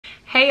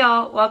Hey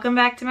y'all, welcome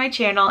back to my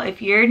channel.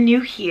 If you're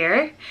new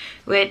here,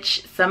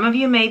 which some of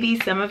you may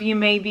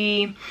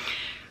be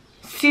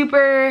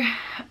super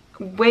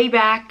way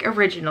back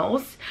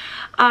originals.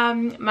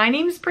 My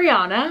name is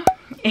Brianna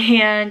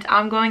and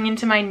I'm going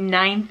into my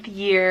 9th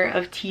year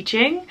of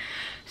teaching.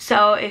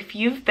 So if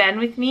you've been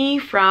with me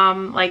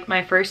from like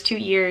my first 2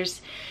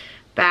 years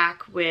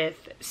back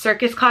with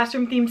circus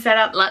classroom theme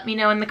setup, let me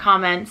know in the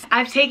comments.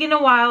 I've taken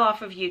a while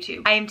off of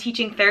YouTube. I am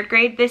teaching 3rd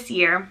grade this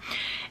year,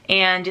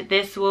 and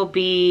this will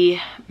be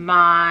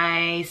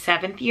my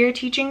 7th year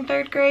teaching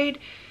 3rd grade.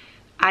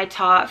 I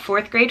taught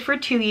 4th grade for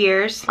 2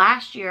 years.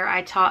 Last year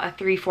I taught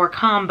a 3-4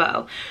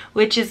 combo,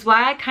 which is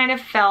why I kind of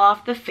fell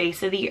off the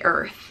face of the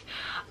earth.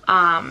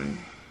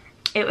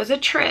 It was a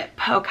trip,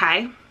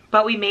 okay?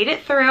 But we made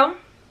it through,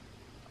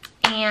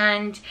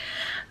 and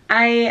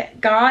I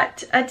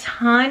got a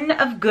ton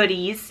of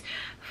goodies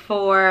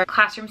for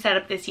classroom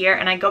setup this year,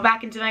 and I go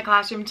back into my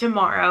classroom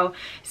tomorrow.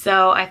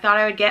 So I thought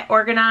I would get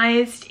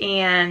organized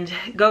and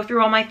go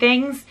through all my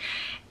things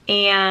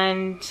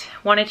and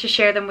wanted to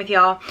share them with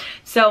y'all.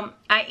 So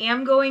I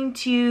am going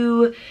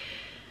to,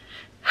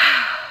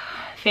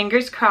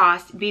 fingers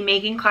crossed, be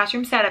making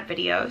classroom setup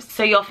videos.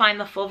 So you'll find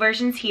the full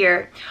versions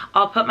here.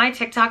 I'll put my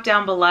TikTok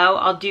down below.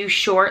 I'll do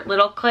short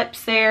little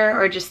clips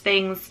there or just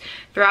things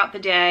throughout the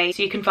day,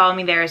 so you can follow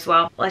me there as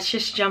well. Let's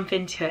just jump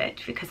into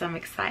it because I'm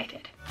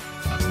excited.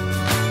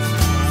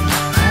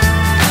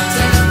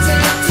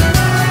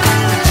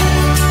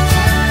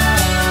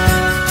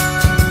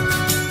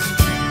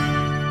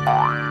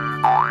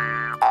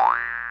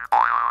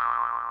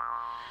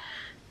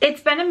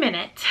 It's been a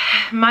minute.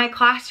 My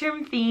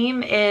classroom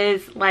theme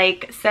is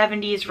like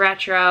 70s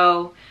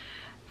retro,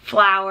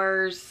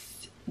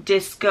 flowers,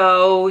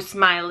 disco,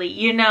 smiley,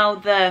 you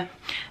know,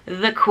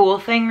 the cool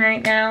thing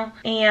right now.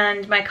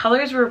 And my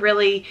colors were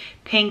really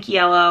pink,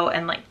 yellow,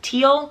 and like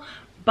teal,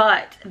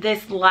 but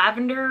this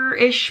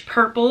lavender-ish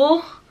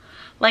purple,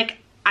 like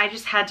I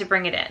just had to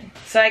bring it in.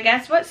 So I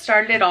guess what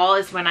started it all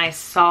is when I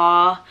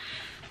saw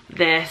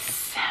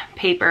this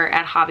paper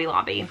at Hobby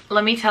Lobby.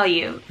 Let me tell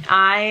you,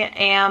 I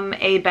am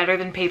a better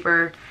than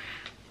paper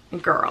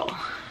girl.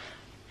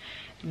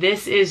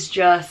 This is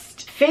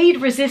just fade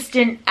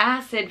resistant,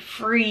 acid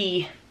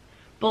free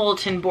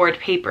bulletin board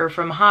paper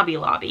from Hobby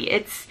Lobby.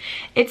 It's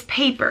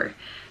paper,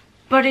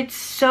 but it's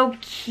so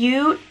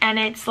cute, and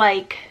it's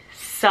like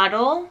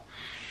subtle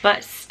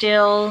but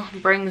still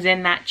brings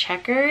in that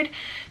checkered.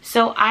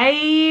 So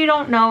I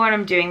don't know what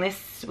I'm doing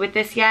with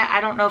this yet.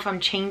 I don't know if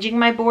I'm changing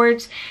my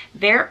boards.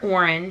 They're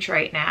orange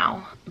right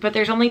now, but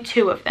there's only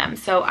 2 of them,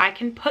 so I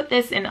can put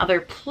this in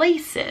other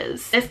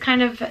places. This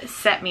kind of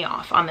set me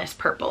off on this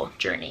purple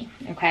journey,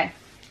 okay?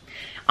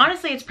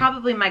 Honestly, it's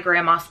probably my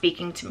grandma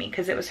speaking to me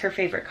because it was her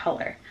favorite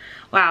color.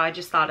 Wow, I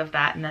just thought of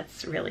that, and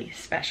that's really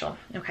special.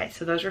 Okay,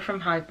 so those are from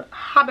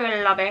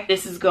Hobby Lobby.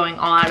 This is going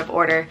all out of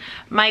order.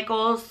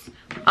 Michaels,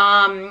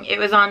 it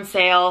was on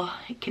sale.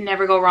 You can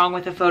never go wrong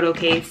with a photo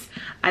case.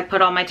 I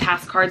put all my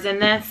task cards in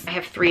this. I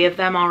have 3 of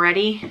them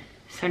already,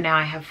 so now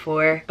I have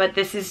 4. But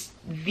this is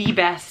the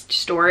best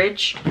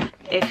storage.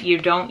 If you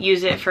don't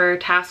use it for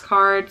task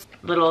cards,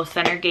 little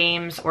center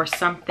games or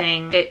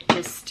something, it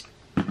just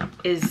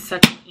is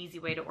such an easy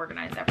way to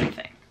organize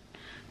everything.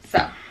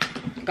 So,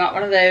 got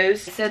one of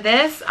those. So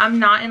this I'm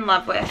not in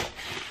love with,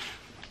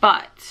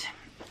 but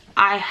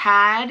I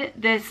had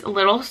this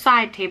little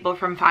side table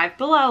from Five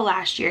Below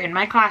last year in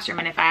my classroom,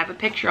 and if I have a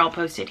picture I'll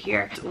post it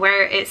here,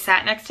 where it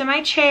sat next to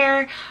my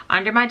chair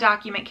under my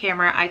document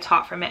camera. I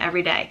taught from it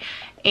every day.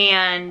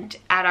 And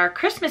at our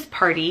Christmas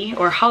party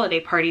or holiday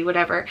party,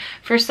 whatever,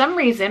 for some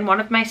reason one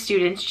of my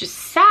students just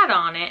sat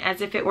on it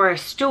as if it were a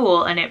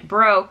stool, and it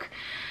broke.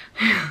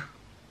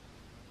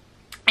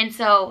 And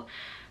so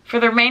for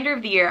the remainder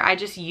of the year, I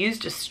just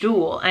used a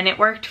stool, and it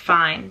worked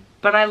fine.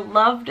 But I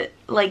loved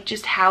like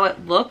just how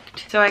it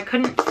looked, so I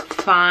couldn't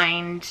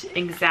find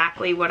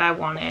exactly what I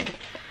wanted.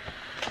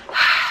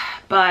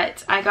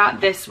 But I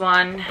got this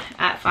one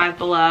at Five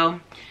Below.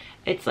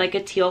 It's like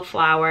a teal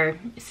flower,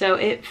 so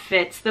it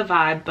fits the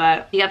vibe.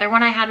 But the other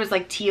one I had was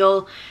like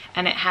teal,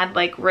 and it had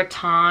like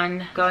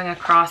rattan going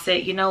across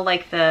it, you know,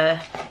 like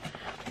the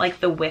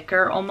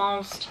wicker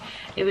almost.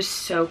 It was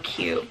so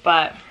cute.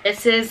 But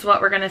this is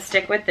what we're gonna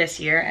stick with this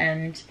year,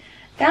 and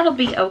that'll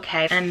be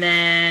okay. And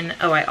then,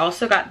 oh, I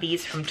also got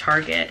these from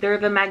Target. They're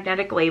the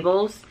magnetic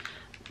labels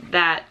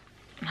that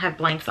have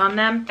blanks on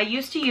them. I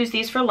used to use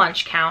these for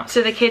lunch count,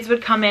 so the kids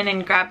would come in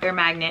and grab their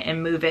magnet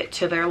and move it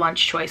to their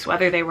lunch choice,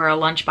 whether they were a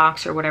lunch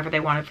box or whatever they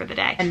wanted for the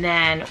day. And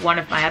then one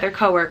of my other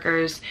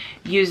coworkers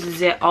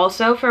uses it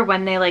also for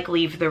when they like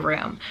leave the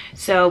room.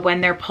 So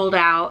when they're pulled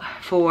out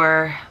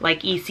for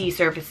like EC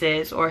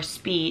services or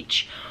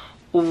speech,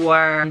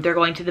 or they're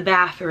going to the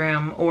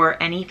bathroom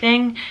or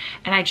anything.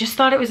 And I just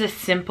thought it was a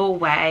simple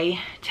way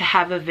to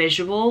have a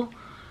visual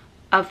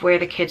of where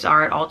the kids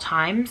are at all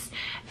times.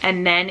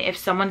 And then if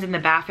someone's in the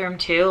bathroom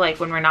too,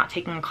 like when we're not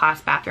taking a class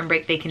bathroom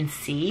break, they can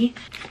see.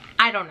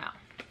 I don't know.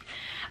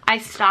 I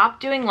stopped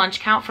doing lunch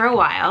count for a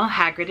while.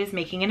 Hagrid is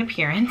making an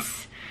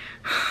appearance.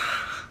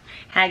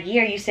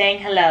 Haggy, are you saying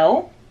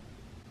hello?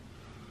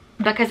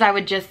 because I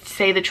would just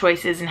say the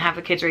choices and have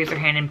the kids raise their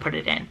hand and put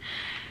it in.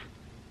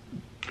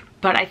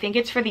 But I think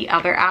it's for the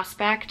other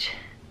aspect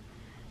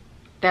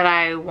that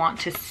I want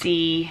to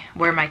see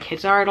where my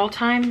kids are at all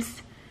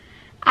times.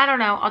 I don't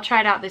know, I'll try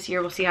it out this year,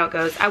 we'll see how it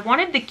goes. I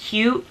wanted the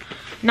cute,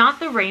 not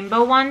the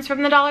rainbow ones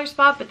from the Dollar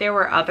Spot, but there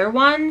were other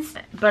ones,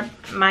 but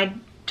my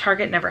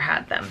Target never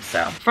had them.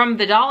 So from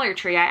the Dollar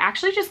Tree, I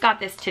actually just got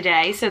this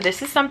today. So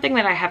this is something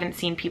that I haven't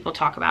seen people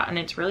talk about, and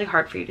it's really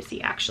hard for you to see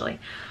actually.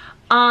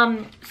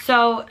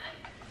 So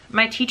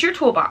my teacher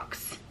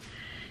toolbox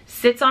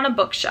sits on a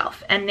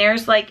bookshelf, and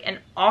there's like an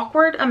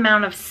awkward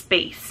amount of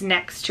space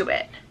next to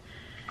it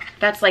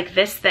that's like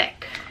this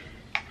thick.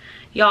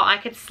 Y'all, I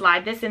could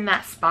slide this in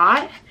that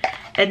spot,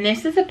 and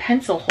this is a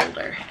pencil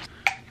holder.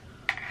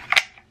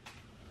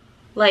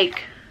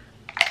 Like,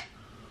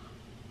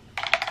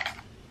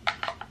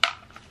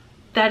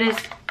 that is,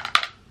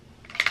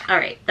 all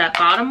right, that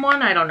bottom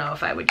one, I don't know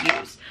if I would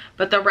use,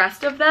 but the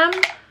rest of them,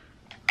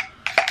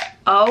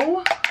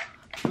 oh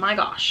my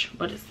gosh,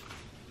 what is,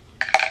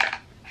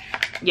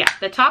 yeah,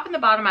 the top and the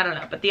bottom, I don't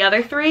know, but the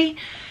other three,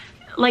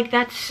 like,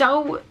 that's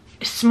so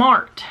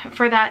smart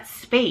for that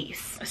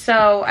space.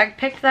 So I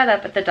picked that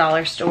up at the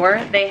dollar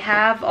store. They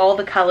have all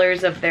the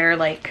colors of their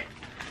like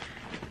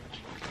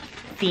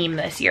theme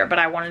this year, but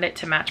I wanted it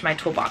to match my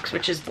toolbox,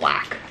 which is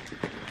black.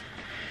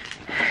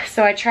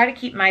 So I try to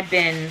keep my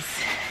bins,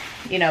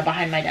 you know,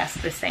 behind my desk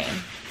the same.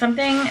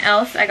 Something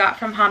else I got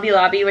from Hobby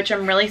Lobby, which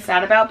I'm really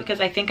sad about because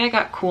I think I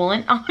got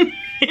coolant on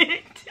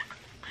it.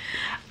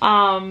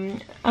 I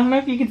don't know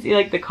if you can see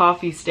like the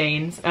coffee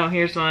stains. Oh,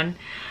 here's one.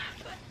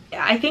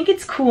 I think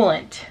it's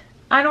coolant.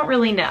 I don't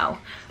really know,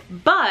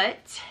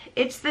 but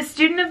it's the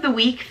student of the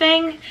week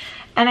thing,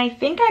 and I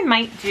think I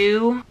might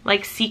do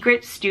like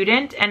secret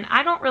student, and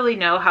I don't really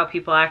know how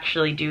people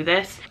actually do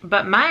this,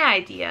 but my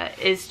idea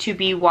is to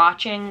be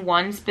watching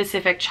one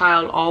specific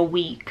child all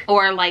week,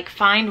 or like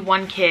find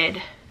one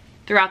kid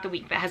throughout the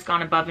week that has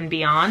gone above and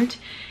beyond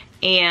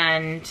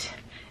and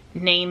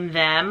name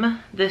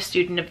them the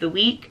student of the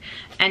week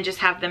and just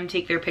have them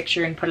take their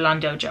picture and put it on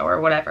Dojo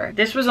or whatever.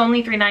 This was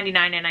only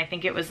 $3.99, and I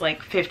think it was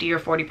like 50 or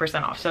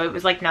 40% off, so it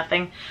was like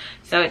nothing,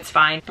 so it's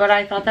fine. But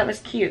I thought that was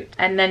cute.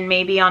 And then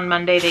maybe on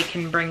Monday they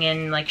can bring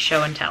in like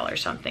show and tell or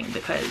something,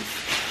 because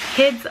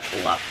kids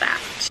love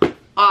that.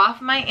 Off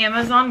my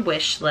Amazon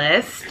wish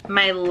list,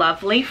 my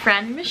lovely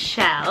friend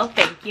Michelle,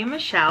 thank you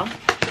Michelle,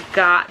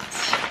 got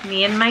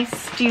me and my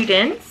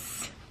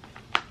students,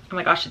 oh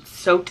my gosh, it's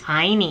so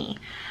tiny,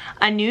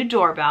 a new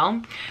doorbell.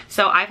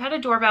 So I've had a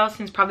doorbell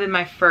since probably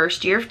my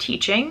first year of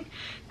teaching.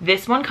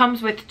 This one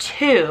comes with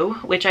two,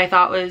 which I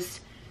thought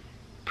was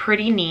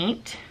pretty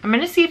neat. I'm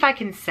gonna see if I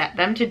can set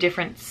them to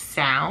different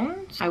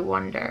sounds. I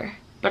wonder,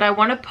 but I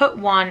wanna put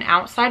one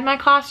outside my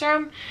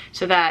classroom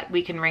so that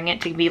we can ring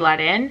it to be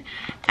let in.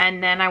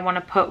 And then I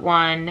wanna put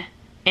one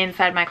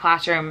inside my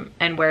classroom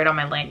and wear it on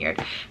my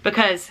lanyard,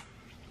 because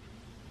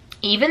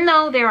even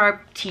though there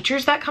are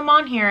teachers that come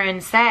on here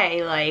and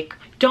say like,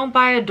 don't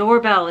buy a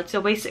doorbell, it's a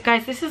waste of,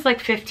 guys, this is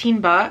like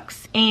 15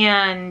 bucks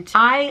and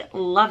I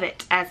love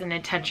it as an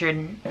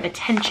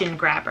attention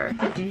grabber.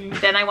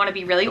 Then I want to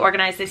be really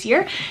organized this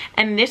year,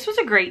 and this was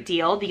a great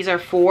deal. These are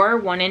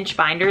 4 1-inch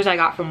binders I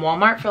got from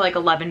Walmart for like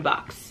 11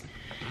 bucks.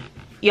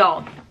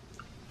 Y'all,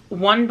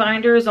 one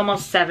binder is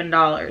almost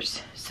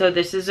 $7, so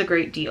this is a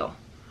great deal.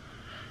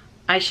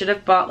 I should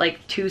have bought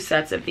like 2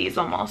 sets of these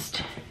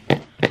almost.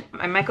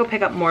 I might go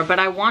pick up more, but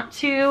I want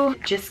to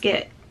just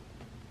get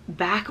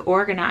back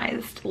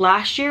organized.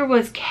 Last year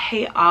was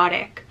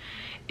chaotic.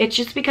 It's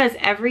just because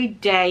every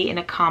day in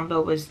a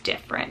combo was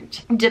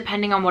different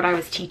depending on what I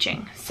was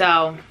teaching.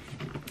 So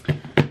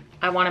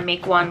I want to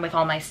make one with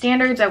all my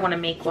standards. I want to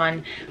make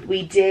one.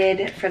 We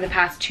did, for the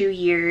past 2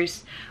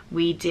 years,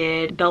 we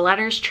did the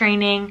letters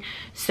training.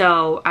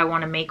 So I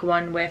want to make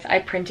one with, I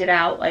printed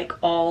out like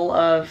all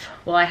of,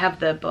 well, I have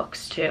the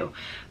books too,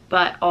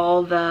 but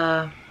all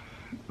the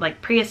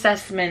like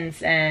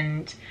pre-assessments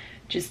and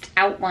just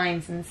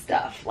outlines and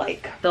stuff,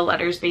 like the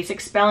letters basic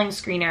spelling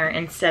screener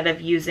instead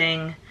of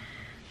using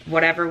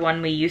whatever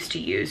one we used to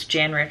use,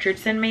 Jan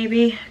Richardson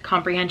maybe,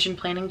 comprehension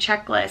planning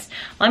checklist.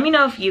 Let me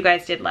know if you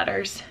guys did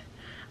letters.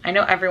 I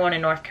know everyone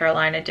in North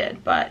Carolina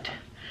did, but,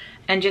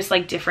 and just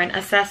like different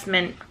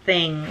assessment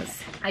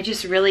things. I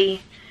just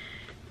really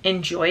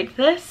enjoyed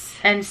this.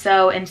 And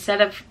so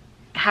instead of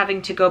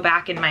having to go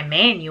back in my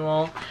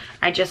manual,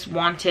 I just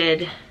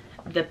wanted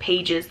the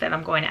pages that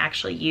I'm going to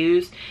actually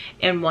use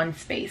in one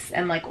space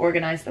and like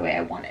organize the way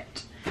I want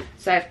it.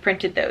 So I've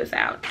printed those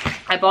out.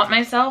 I bought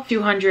myself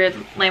 200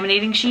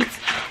 laminating sheets.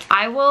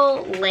 I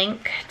will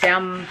link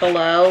down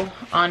below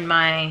on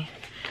my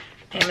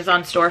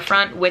Amazon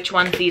storefront which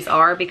ones these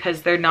are,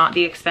 because they're not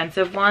the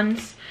expensive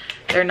ones.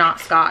 They're not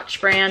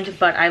Scotch brand,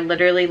 but I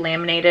literally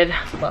laminated,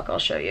 look, I'll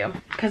show you,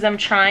 because I'm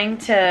trying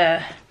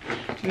to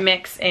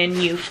mix in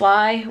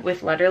U-Fly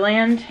with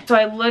Letterland. So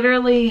I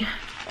literally,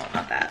 well,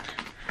 not that,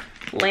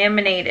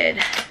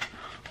 laminated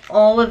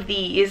all of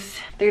these.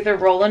 They're the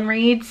Roll and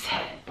Reads,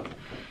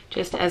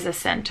 just as a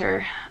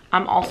center.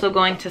 I'm also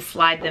going to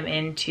slide them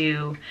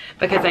into,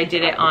 because I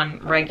did it on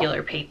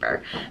regular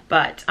paper,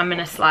 but I'm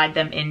gonna slide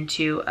them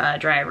into a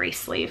dry erase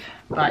sleeve.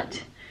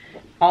 But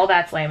all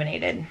that's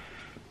laminated.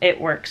 It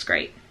works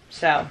great.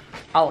 So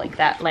I'll link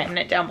that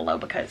laminate down below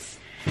because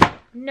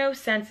no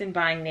sense in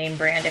buying name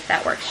brand if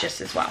that works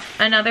just as well.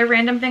 Another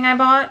random thing I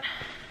bought,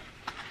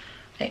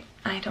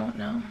 I don't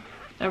know,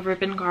 a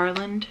ribbon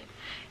garland.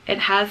 It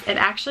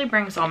actually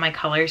brings all my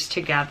colors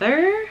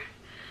together.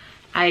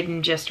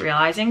 I'm just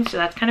realizing, so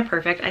that's kind of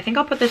perfect. I think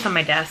I'll put this on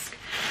my desk.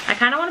 I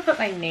kind of want to put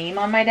my name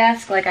on my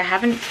desk. Like, I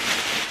haven't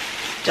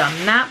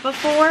done that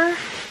before.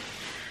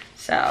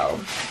 So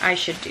I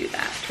should do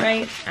that,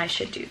 right? I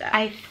should do that.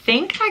 I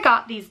think I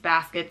got these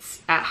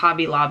baskets at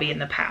Hobby Lobby in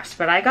the past,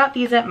 but I got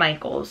these at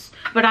Michael's.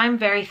 But I'm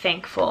very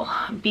thankful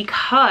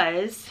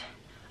because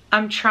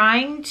I'm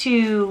trying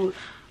to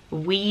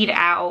weed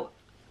out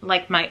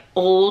like my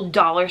old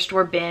dollar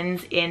store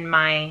bins in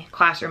my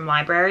classroom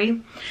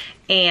library.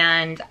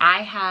 And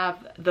I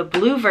have the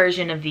blue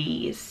version of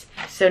these.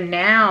 So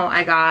now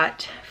I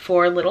got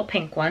 4 little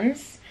pink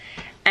ones.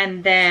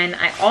 And then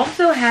I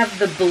also have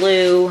the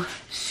blue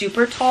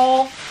super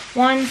tall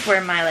ones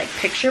where my like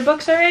picture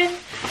books are in.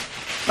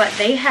 But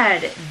they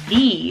had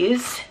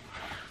these,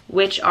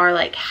 which are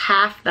like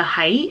half the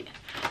height.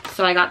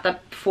 So I got the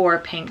 4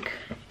 pink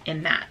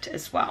in that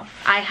as well.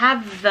 I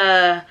have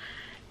the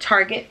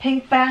Target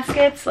pink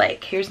baskets.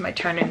 Like, here's my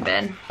turn-in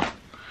bin.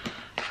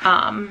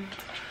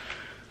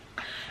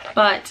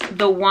 But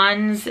the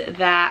ones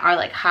that are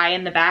like high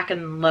in the back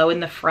and low in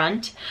the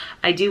front,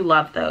 I do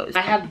love those.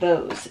 I have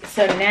those.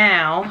 So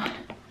now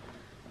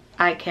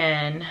I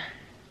can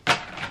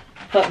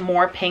put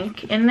more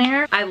pink in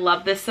there. I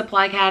love this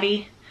supply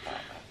caddy.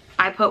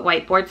 I put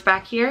whiteboards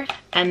back here.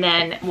 And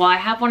then, well, I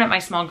have one at my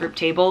small group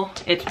table.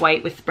 It's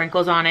white with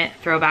sprinkles on it,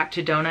 throwback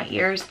to donut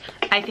ears.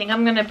 I think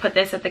I'm gonna put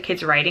this at the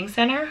kids' writing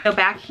center. So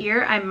back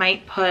here, I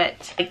might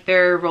put like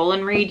their roll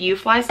and read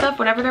U-Fly stuff,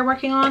 whatever they're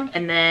working on.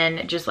 And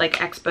then just like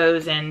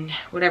expos and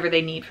whatever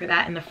they need for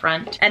that in the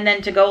front. And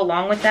then to go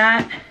along with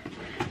that,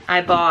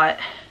 I bought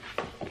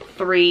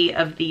 3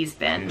 of these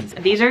bins.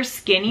 These are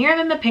skinnier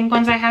than the pink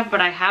ones I have, but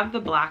I have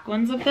the black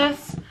ones of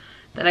this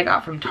that I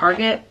got from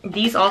Target.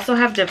 These also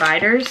have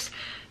dividers,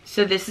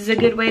 so this is a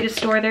good way to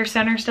store their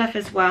center stuff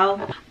as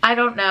well. I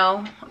don't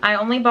know. I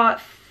only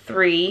bought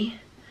 3.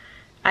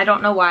 I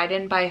don't know why I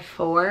didn't buy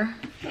 4.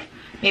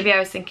 Maybe I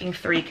was thinking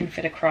 3 can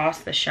fit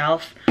across the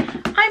shelf.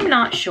 I'm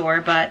not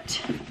sure,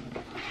 but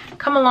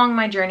come along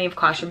my journey of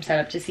classroom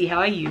setup to see how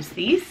I use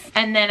these.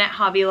 And then at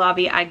Hobby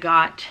Lobby, I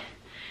got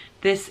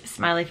this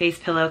smiley face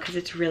pillow because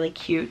it's really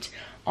cute.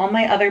 All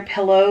my other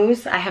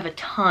pillows, I have a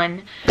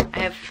ton. I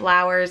have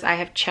flowers, I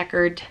have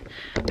checkered,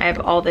 I have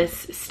all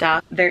this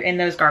stuff. They're in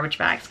those garbage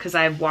bags because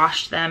I've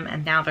washed them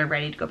and now they're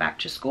ready to go back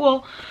to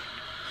school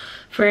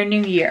for a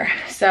new year.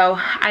 So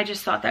I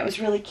just thought that was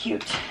really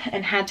cute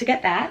and had to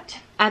get that.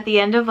 At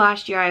the end of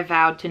last year, I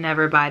vowed to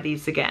never buy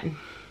these again.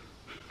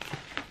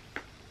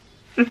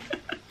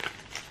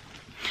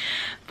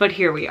 But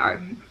here we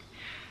are.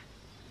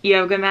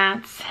 Yoga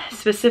mats,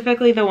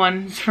 specifically the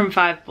ones from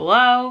Five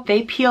Below.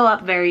 They peel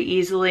up very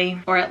easily,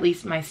 or at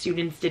least my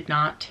students did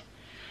not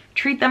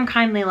treat them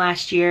kindly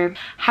last year.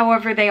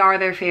 However, they are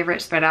their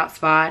favorite spread out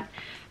spot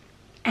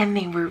and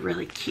they were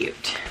really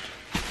cute.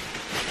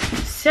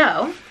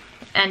 So,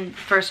 and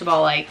first of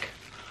all, like,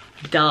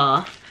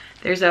 duh.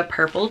 There's a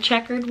purple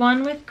checkered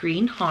one with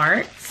green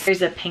hearts.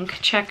 There's a pink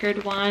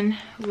checkered one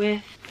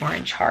with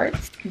orange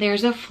hearts.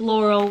 There's a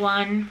floral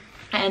one.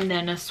 And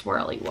then a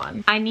swirly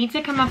one. I need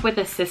to come up with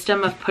a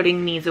system of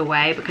putting these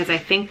away because I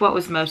think what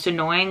was most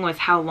annoying was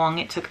how long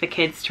it took the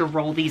kids to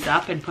roll these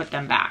up and put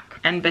them back.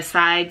 And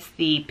besides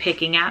the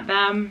picking at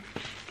them,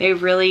 they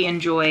really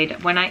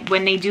enjoyed,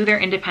 when they do their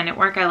independent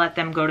work, I let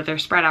them go to their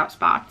spread out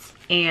spots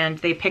and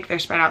they pick their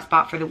spread out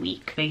spot for the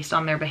week based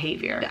on their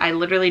behavior. I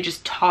literally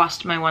just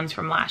tossed my ones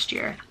from last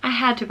year. I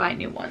had to buy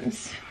new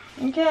ones,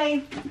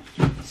 okay?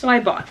 So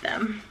I bought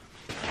them.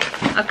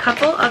 A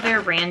couple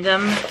other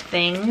random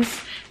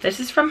things. This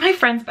is from my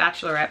friend's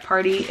bachelorette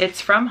party. It's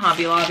from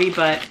Hobby Lobby,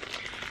 but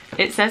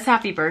it says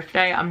happy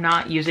birthday. I'm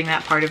not using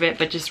that part of it,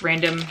 but just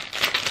random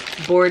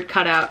board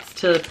cutouts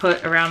to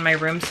put around my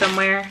room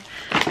somewhere.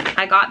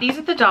 I got these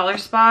at the dollar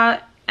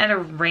spot at a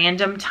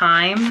random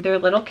time. They're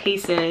little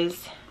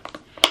cases.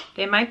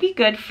 They might be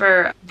good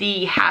for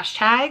the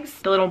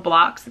hashtags, the little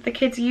blocks that the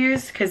kids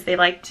use, because they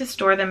like to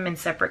store them in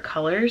separate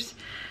colors.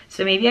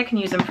 So maybe I can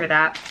use them for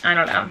that. I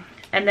don't know.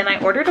 And then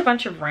I ordered a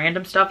bunch of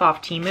random stuff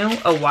off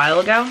Temu a while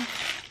ago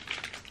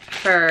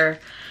for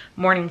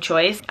morning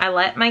choice. I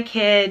let my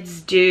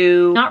kids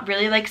do, not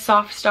really like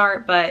soft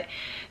start, but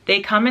they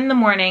come in the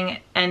morning,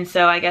 and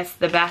so I guess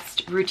the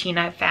best routine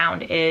I've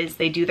found is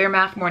they do their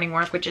math morning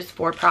work, which is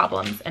 4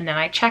 problems, and then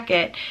I check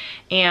it,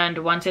 and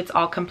once it's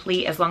all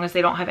complete, as long as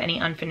they don't have any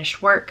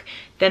unfinished work,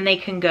 then they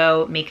can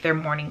go make their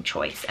morning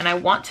choice. And I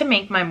want to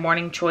make my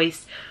morning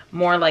choice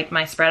more like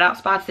my spread out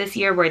spots this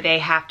year, where they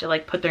have to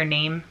like put their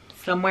name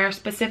somewhere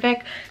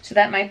specific. So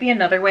that might be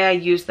another way I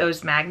use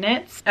those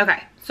magnets.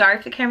 Okay, Sorry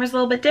if the camera's a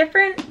little bit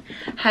different.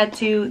 Had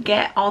to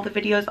get all the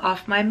videos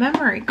off my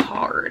memory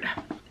card.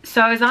 So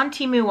I was on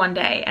Temu one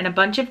day and a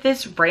bunch of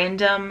this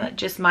random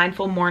just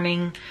mindful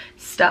morning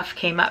stuff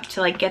came up to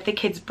like get the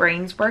kids'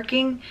 brains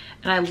working,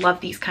 and I love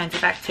these kinds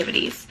of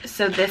activities.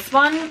 So this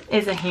one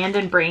is a hand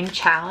and brain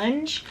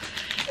challenge.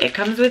 It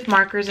comes with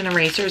markers and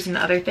erasers and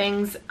other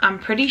things. I'm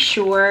pretty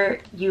sure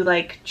you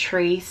like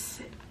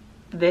trace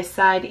this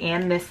side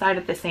and this side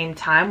at the same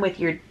time with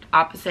your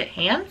opposite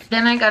hands.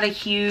 Then I got a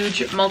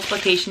huge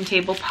multiplication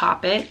table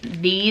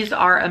Pop-It. These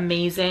are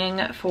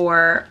amazing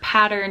for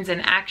patterns,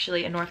 and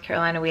actually in North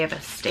Carolina we have a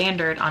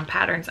standard on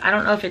patterns. I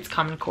don't know if it's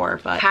Common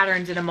Core, but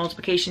patterns in a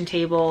multiplication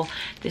table.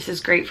 This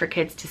is great for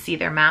kids to see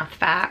their math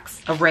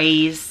facts,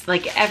 arrays,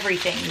 like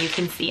everything you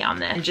can see on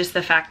this. And just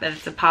the fact that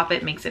it's a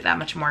Pop-It makes it that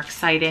much more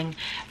exciting.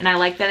 And I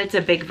like that it's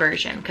a big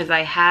version because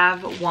I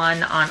have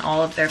one on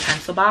all of their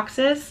pencil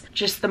boxes.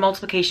 Just the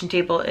multiplication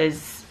table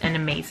is an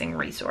amazing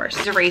resource.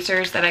 These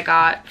erasers that I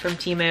got from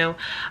Temu.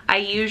 I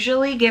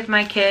usually give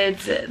my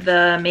kids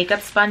the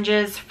makeup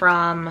sponges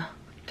from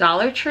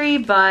Dollar Tree,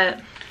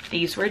 but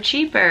these were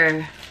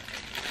cheaper.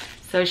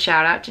 So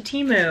shout out to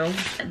Temu.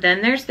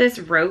 Then there's this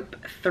rope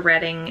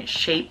threading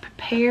shape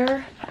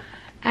pair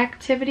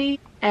activity.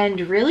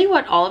 And really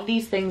what all of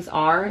these things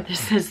are,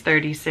 this is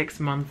 36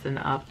 months and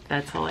up.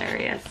 That's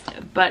hilarious.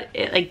 But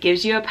it like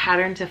gives you a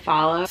pattern to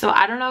follow. So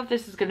I don't know if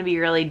this is gonna be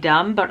really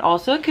dumb, but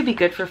also it could be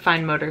good for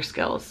fine motor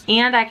skills.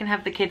 And I can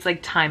have the kids like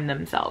time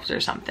themselves or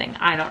something.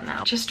 I don't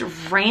know. Just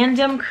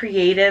random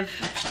creative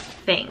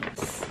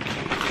things.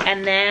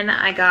 And then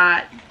I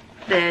got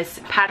this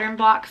pattern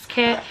blocks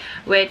kit,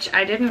 which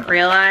I didn't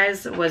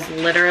realize was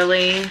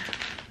literally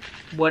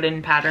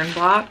wooden pattern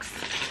blocks.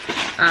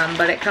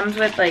 But it comes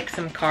with like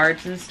some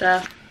cards and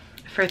stuff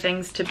for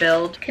things to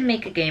build. You can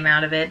make a game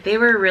out of it. They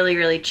were really,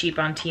 really cheap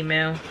on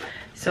Temu,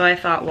 so I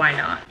thought, why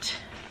not?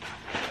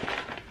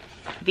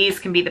 These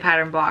can be the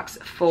pattern blocks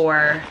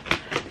for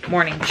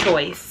morning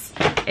choice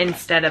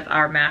instead of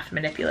our math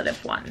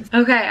manipulative ones.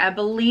 Okay, I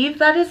believe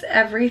that is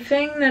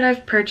everything that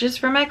I've purchased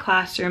for my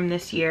classroom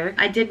this year.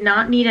 I did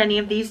not need any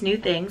of these new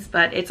things,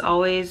 but it's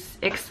always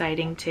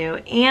exciting too.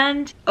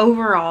 And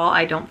overall,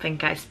 I don't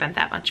think I spent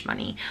that much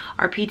money.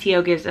 Our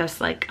PTO gives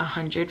us like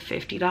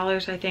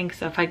 $150, I think.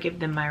 So if I give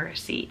them my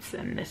receipts,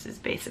 then this is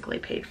basically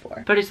paid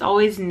for. But it's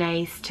always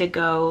nice to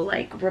go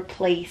like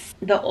replace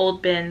the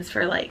old bins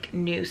for like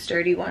new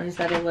sturdy ones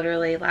that'll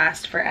literally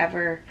last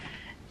forever.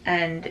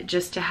 And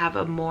just to have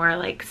a more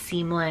like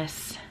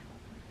seamless,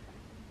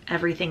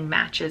 everything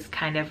matches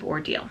kind of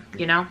ordeal,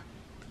 you know?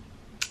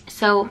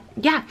 So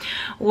yeah,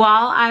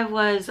 while I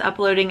was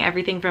uploading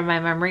everything from my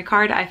memory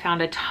card, I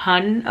found a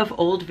ton of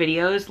old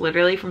videos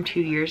literally from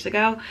 2 years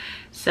ago.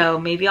 So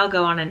maybe I'll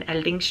go on an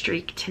editing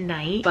streak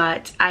tonight,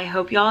 but I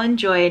hope y'all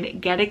enjoyed.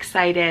 Get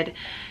excited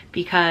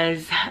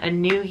because a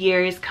new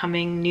year is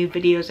coming, new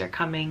videos are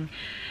coming,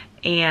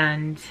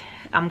 and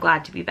I'm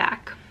glad to be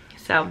back.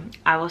 So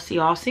I will see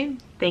you all soon.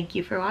 Thank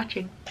you for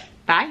watching.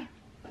 Bye.